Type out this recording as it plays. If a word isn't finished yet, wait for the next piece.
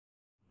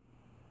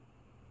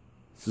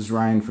This is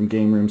Ryan from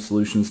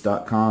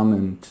GameRoomSolutions.com,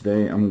 and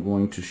today I'm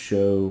going to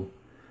show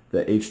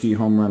the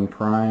HDHomeRun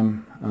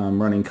Prime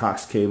running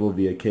Cox cable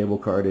via cable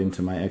card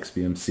into my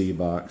XBMC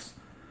box.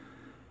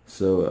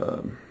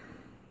 So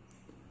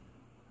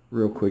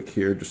real quick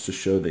here, just to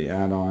show the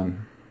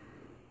add-on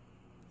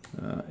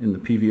in the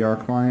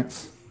PVR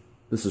clients.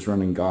 This is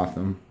running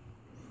Gotham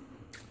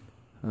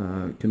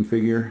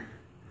configure.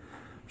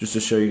 Just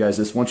to show you guys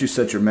this, once you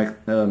set your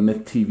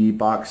MythTV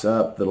box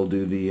up, that'll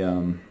do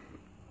the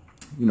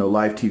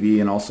live TV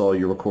and also all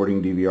your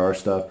recording DVR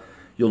stuff.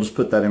 You'll just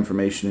put that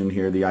information in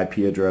here, the IP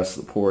address,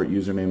 the port,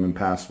 username, and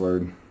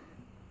password.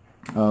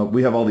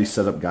 We have all these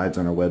setup guides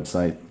on our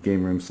website,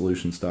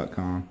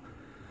 GameRoomSolutions.com.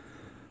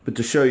 But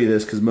to show you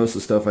this, because most of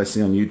the stuff I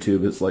see on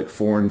YouTube is like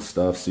foreign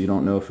stuff, so you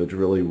don't know if it's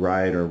really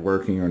right or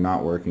working or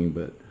not working,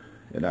 but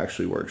it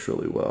actually works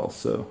really well.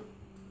 So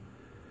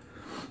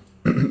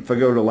if I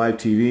go to live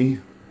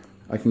TV,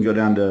 I can go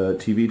down to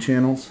TV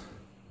channels,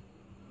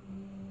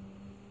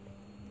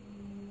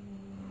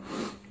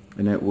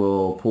 and it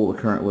will pull the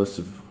current list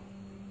of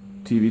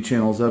TV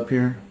channels up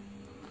here.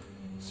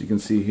 So you can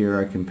see here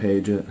I can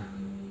page it.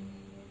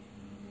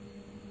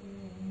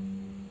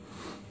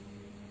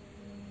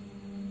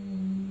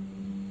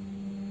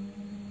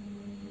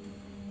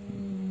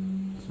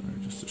 Sorry,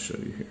 just to show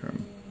you here,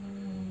 I'm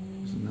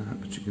using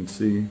that, but you can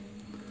see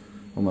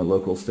all my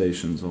local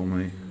stations, all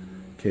my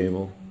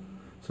cable.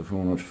 So if I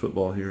want to watch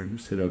football here,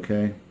 just hit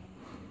OK.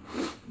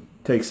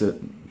 Takes it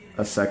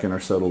a second or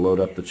so to load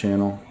up the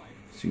channel.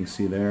 So you can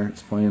see there,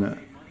 it's playing it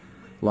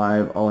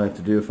live. All I have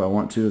to do if I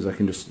want to is I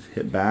can just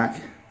hit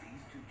back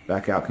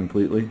out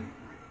completely.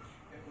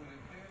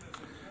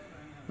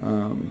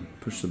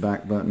 Push the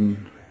back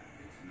button.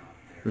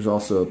 There's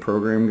also a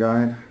program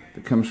guide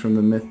that comes from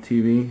the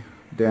MythTV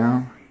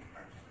down.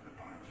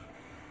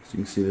 So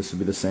you can see this will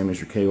be the same as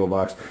your cable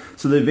box.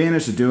 So the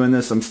advantage of doing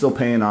this, I'm still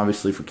paying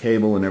obviously for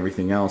cable and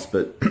everything else,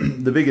 but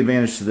the big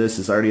advantage to this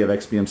is I already have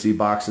XBMC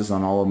boxes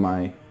on all of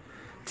my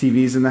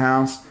TVs in the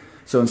house.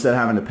 So instead of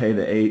having to pay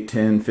the 8,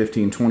 10,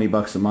 15, 20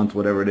 bucks a month,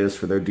 whatever it is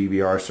for their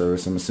DVR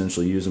service, I'm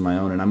essentially using my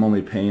own, and I'm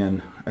only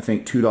paying, I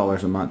think,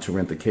 $2 a month to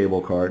rent the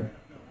cable card.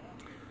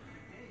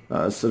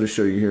 So to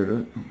show you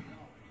here,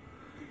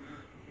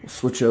 we'll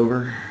switch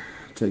over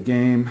to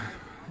game.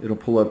 It'll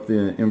pull up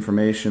the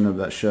information of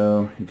that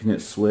show. You can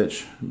hit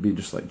switch. It'd be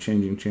just like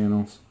changing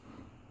channels.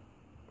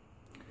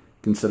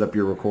 You can set up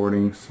your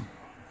recordings.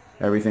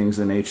 Everything's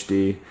in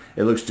HD.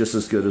 It looks just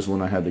as good as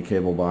when I had the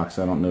cable box.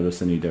 I don't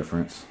notice any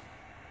difference.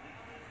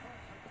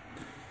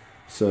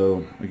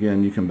 So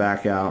again, you can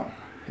back out.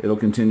 It'll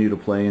continue to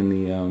play in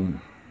the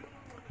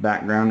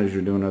background as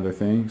you're doing other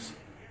things.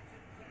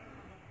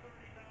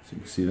 So you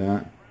can see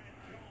that.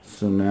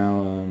 So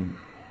now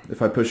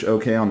if I push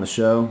OK on the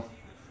show,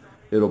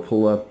 it'll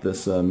pull up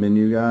this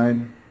menu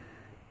guide.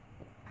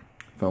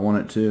 If I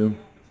want it to,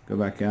 go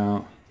back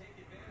out.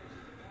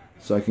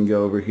 So I can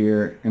go over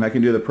here and I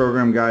can do the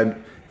program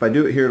guide. If I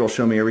do it here, it'll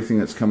show me everything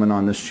that's coming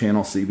on this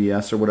channel,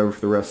 CBS or whatever,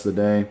 for the rest of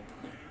the day.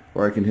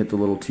 Or I can hit the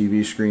little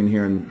TV screen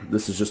here, and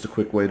this is just a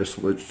quick way to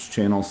switch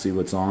channels, see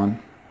what's on.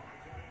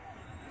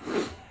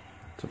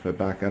 So if I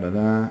back out of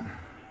that.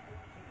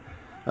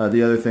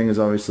 The other thing is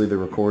obviously the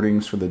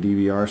recordings for the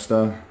DVR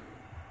stuff.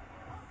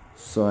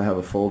 So I have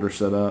a folder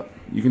set up.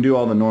 You can do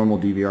all the normal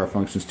DVR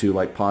functions too,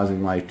 like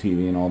pausing live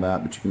TV and all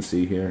that, but you can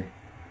see here.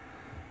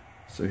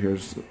 So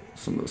here's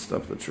some of the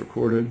stuff that's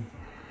recorded.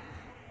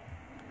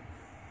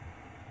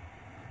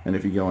 And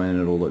if you go in,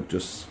 it'll look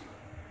just,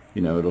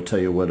 it'll tell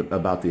you what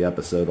about the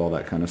episode, all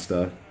that kind of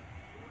stuff.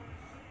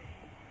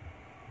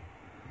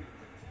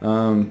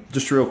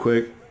 Just real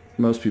quick,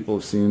 most people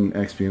have seen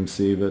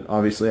XBMC, but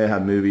obviously I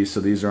have movies, so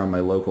these are on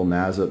my local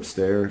NAS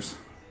upstairs.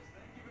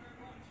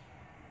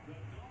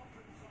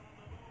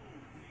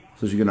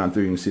 So as you go down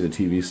through, you can see the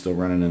TV still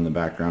running in the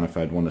background. If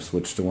I'd want to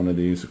switch to one of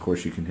these, of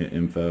course you can hit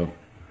info.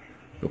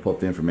 It'll pull up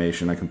the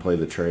information. I can play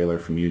the trailer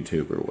from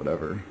YouTube or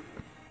whatever.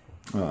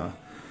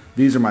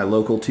 These are my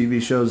local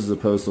TV shows as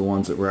opposed to the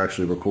ones that were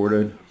actually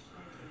recorded.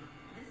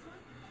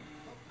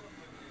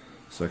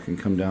 So I can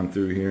come down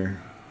through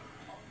here,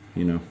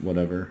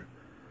 whatever.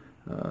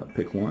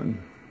 Pick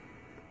one.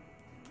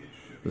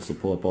 This will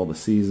pull up all the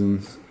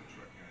seasons.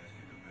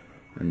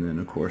 And then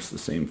of course the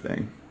same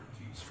thing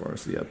as far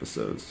as the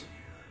episodes.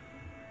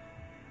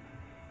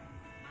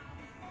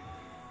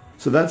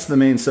 So that's the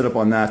main setup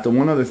on that. The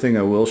one other thing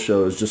I will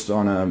show is just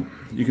on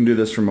you can do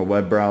this from a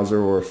web browser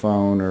or a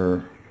phone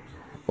or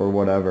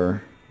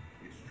whatever.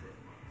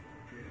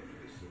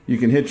 You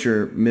can hit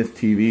your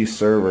MythTV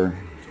server,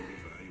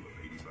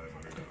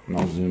 and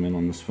I'll zoom in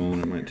on this phone.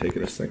 It might take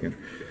it a second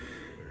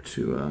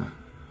to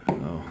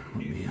let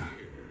me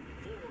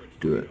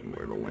do it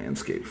where the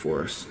landscape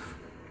for us.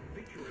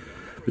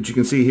 But you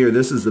can see here,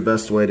 this is the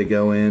best way to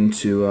go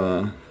into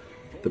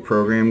the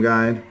program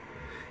guide.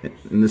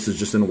 And this is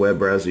just in a web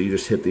browser. You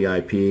just hit the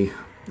IP,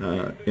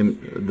 in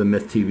the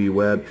MythTV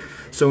web.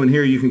 So in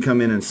here you can come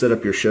in and set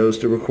up your shows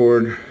to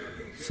record.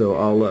 So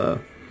I'll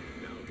let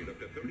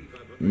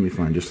me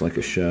find just like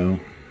a show.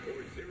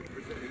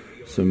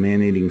 So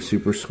Man-Eating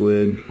Super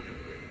Squid.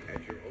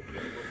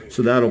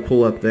 So that'll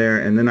pull up there,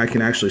 and then I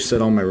can actually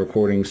set all my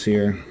recordings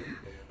here.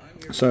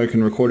 So I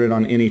can record it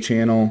on any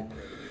channel.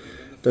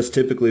 That's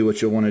typically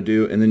what you'll want to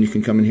do, and then you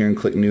can come in here and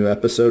click new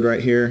episode right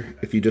here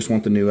if you just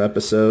want the new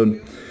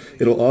episode.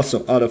 It'll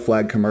also auto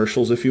flag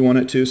commercials if you want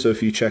it to, so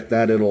if you check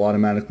that, it'll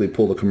automatically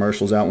pull the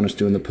commercials out when it's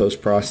doing the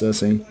post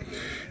processing,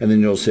 and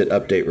then you'll just hit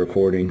update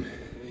recording.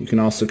 You can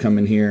also come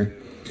in here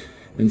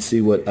and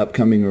see what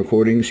upcoming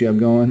recordings you have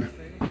going.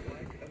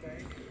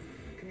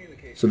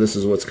 So this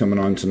is what's coming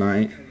on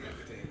tonight.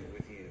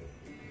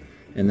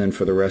 And then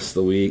for the rest of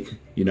the week,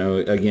 you know,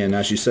 again,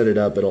 as you set it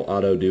up, it'll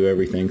auto do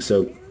everything.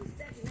 So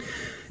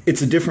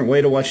it's a different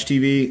way to watch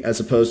TV as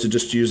opposed to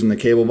just using the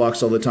cable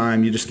box all the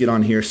time. You just get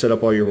on here, set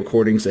up all your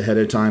recordings ahead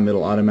of time.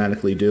 It'll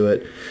automatically do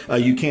it.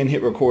 You can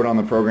hit record on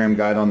the program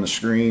guide on the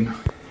screen.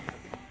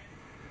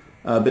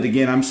 But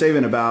again, I'm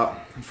saving about,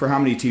 for how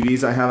many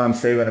TVs I have, I'm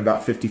saving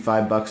about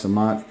 $55 a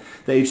month.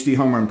 The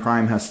HDHomeRun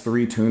Prime has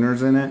 3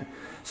 tuners in it.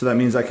 So that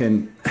means I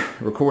can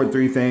record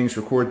 3 things,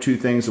 record 2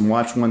 things, and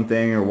watch 1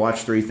 thing, or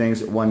watch 3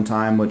 things at one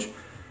time, which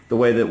the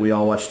way that we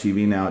all watch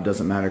TV now, it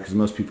doesn't matter because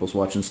most people's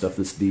watching stuff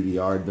that's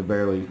DVR'd.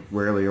 They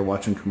rarely are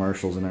watching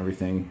commercials and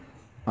everything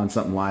on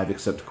something live,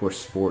 except of course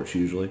sports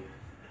usually.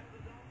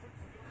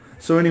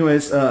 So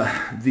anyways,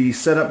 the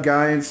setup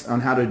guides on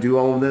how to do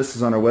all of this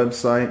is on our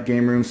website,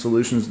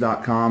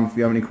 GameRoomSolutions.com. If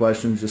you have any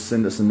questions, just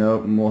send us a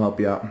note and we'll help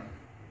you out.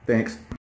 Thanks.